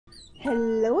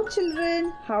Hello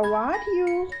children, how are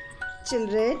you?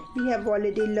 Children, we have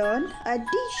already learned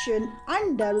addition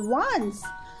under ones.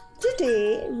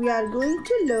 Today we are going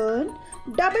to learn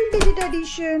double digit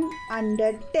addition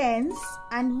under tens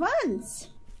and ones.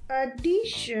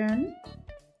 Addition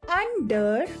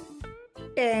under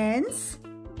tens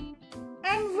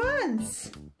and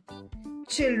ones.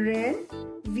 Children,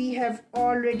 we have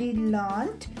already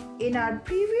learnt in our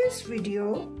previous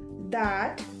video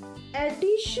that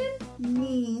addition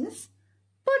means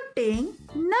putting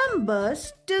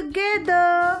numbers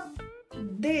together.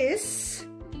 This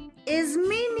is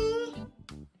Minnie.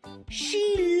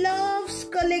 She loves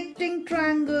collecting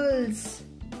triangles.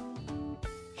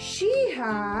 She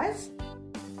has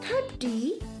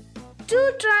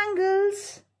 32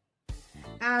 triangles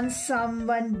and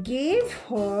someone gave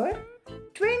her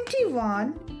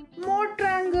 21 more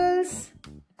triangles.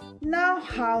 Now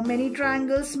how many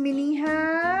triangles Minnie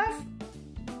have?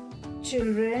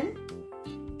 Children,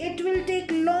 it will take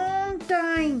long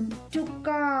time to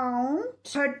count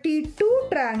 32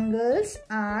 triangles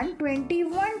and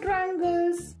 21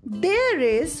 triangles. There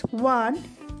is one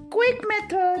quick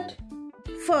method.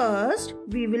 First,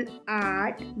 we will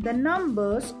add the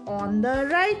numbers on the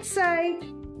right side,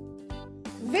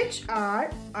 which are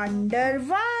under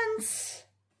ones.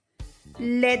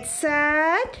 Let's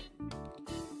add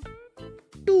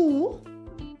 2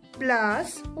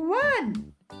 plus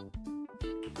 1.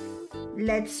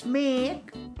 Let's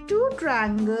make 2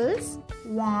 triangles,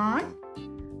 1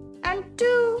 and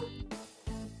 2,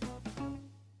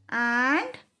 and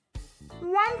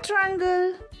 1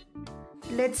 triangle.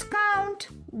 Let's count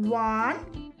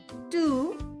 1,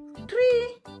 2,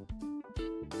 3.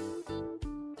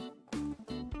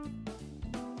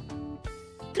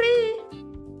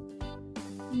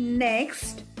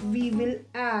 Next, we will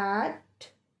add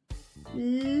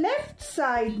left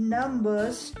side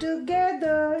numbers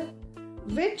together,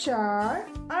 which are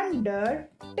under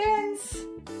tens.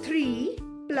 3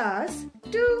 plus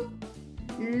 2.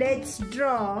 Let's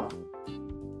draw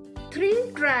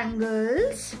 3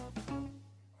 triangles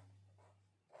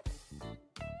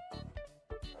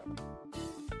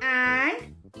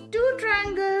and 2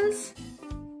 triangles,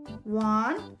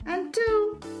 1 and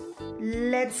 2.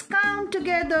 Let's count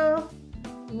together.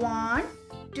 1,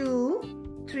 2,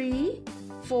 3,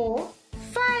 4,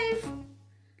 5.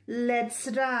 Let's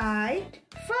write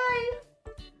 5.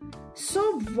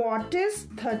 So what is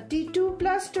 32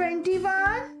 plus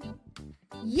 21?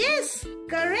 Yes,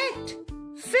 correct.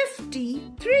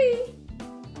 53.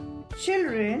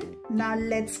 Children, now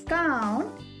let's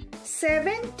count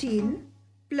 17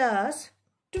 plus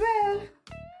 12.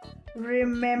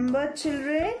 Remember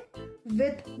children,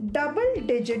 with double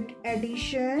digit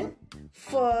addition,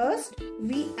 first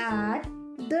we add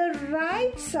the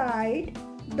right side,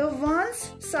 the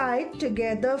ones side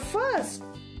together first.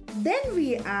 Then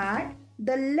we add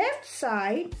the left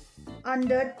side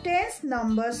under tens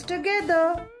numbers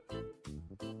together.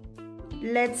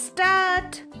 Let's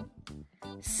start.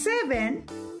 7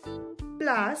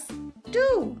 plus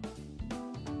 2.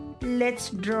 Let's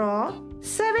draw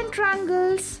 7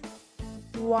 triangles.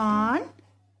 1,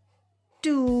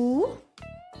 2,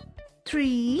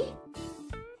 3,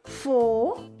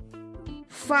 4,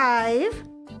 5,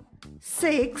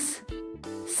 6,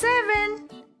 7.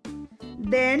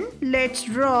 Then let's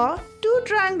draw 2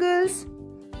 triangles.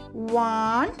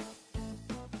 1,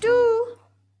 2.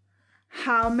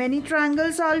 How many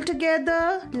triangles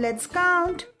altogether? Let's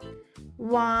count.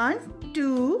 1,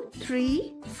 2,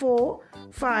 3, 4,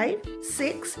 5,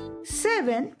 6,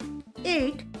 7,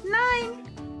 8, 9.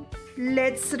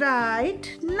 Let's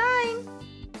write 9.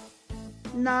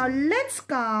 Now let's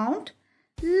count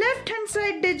left hand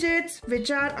side digits which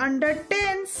are under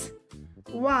tens.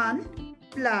 1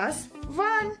 plus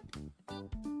 1.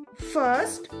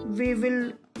 First we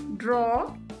will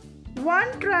draw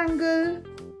 1 triangle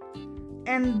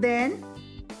and then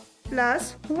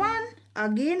plus 1.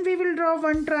 Again we will draw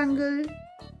 1 triangle.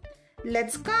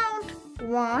 Let's count.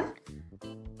 1,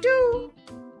 2.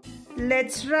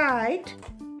 Let's write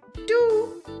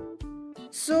 2.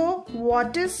 So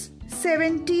what is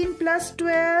 17 plus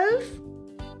 12?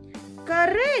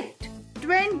 Correct,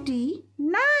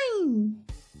 29.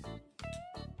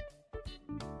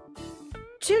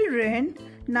 Children,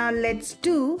 now let's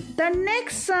do the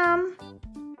next sum.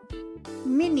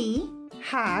 Minnie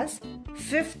has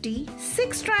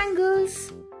 56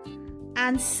 triangles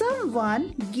and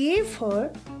someone gave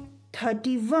her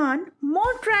 31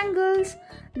 more triangles.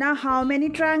 Now how many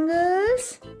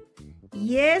triangles?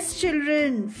 Yes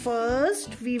children,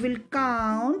 first we will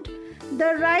count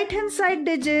the right hand side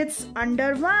digits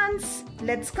under ones.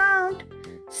 Let's count.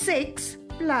 6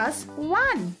 plus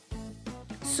 1.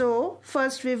 So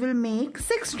first we will make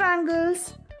 6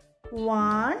 triangles.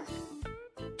 1,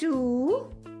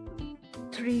 2,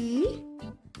 3,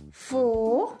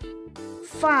 4,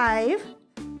 5,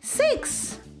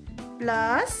 6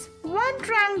 plus 1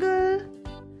 triangle.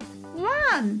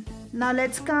 1. Now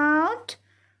let's count.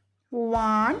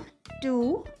 1,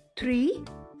 2, 3,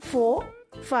 4,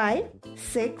 5,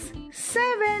 6,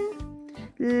 7.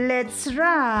 Let's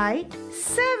write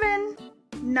 7.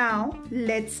 Now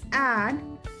let's add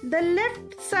the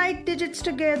left side digits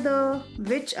together,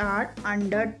 which are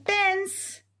under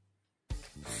tens.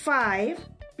 5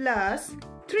 plus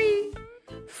 3.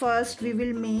 First we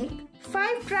will make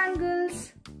 5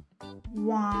 triangles.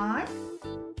 1,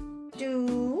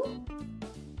 2,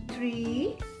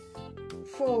 3,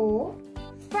 4,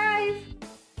 5.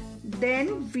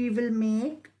 Then we will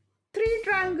make 3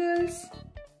 triangles.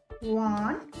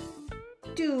 1,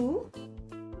 2,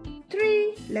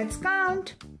 3. Let's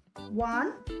count.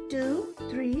 1, 2,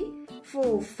 3,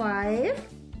 4, 5,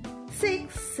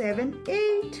 6, 7,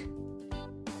 8.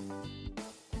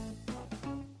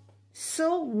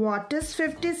 So what is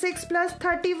 56 plus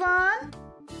 31?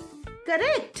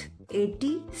 Correct,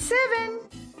 87.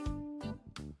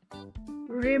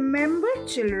 Remember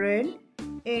children,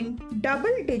 in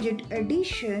double-digit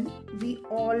addition, we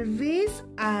always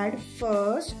add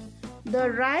first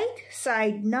the right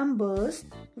side numbers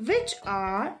which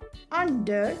are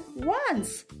under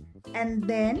ones, and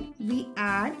then we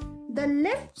add the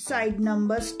left side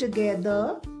numbers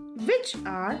together which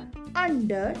are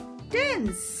under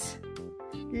tens.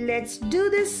 Let's do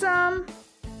this sum.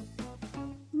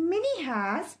 Minnie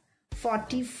has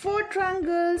 44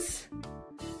 triangles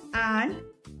and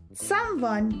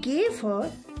someone gave her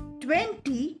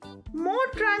 20 more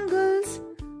triangles.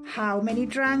 How many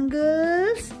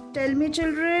triangles? Tell me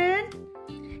children.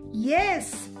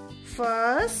 Yes,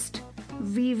 first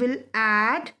we will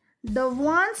add the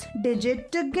ones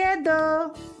digit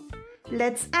together.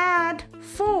 Let's add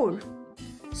 4.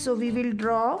 So we will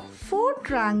draw 4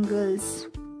 triangles.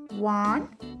 1,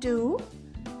 2,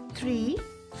 3,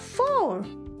 4.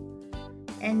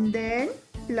 And then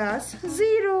plus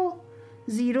 0.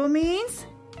 0 means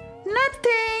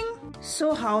nothing.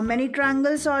 So how many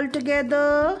triangles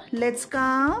altogether? Let's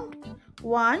count.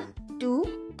 1,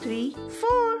 2, 3,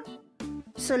 4.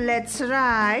 So let's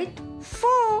write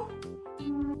 4.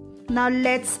 Now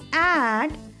let's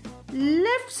add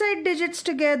left side digits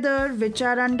together which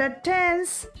are under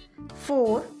tens.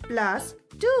 4 plus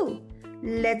 2.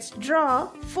 Let's draw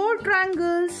 4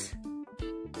 triangles.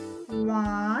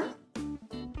 1,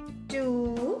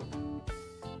 2,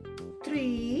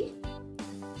 3,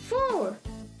 4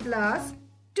 plus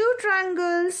 2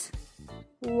 triangles.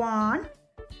 1,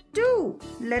 2.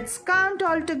 Let's count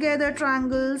all together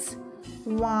triangles.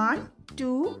 1,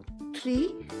 2,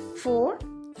 3, 4,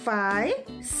 5,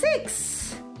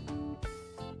 6.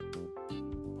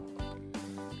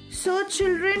 So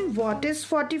children, what is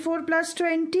 44 plus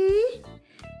 20?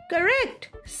 Correct,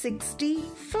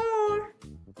 64.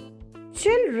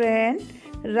 Children,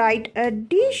 write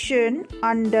addition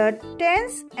under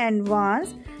tens and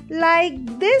ones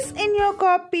like this in your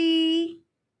copy.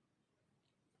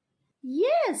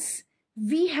 Yes,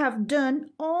 we have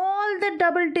done all the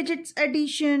double digits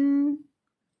addition.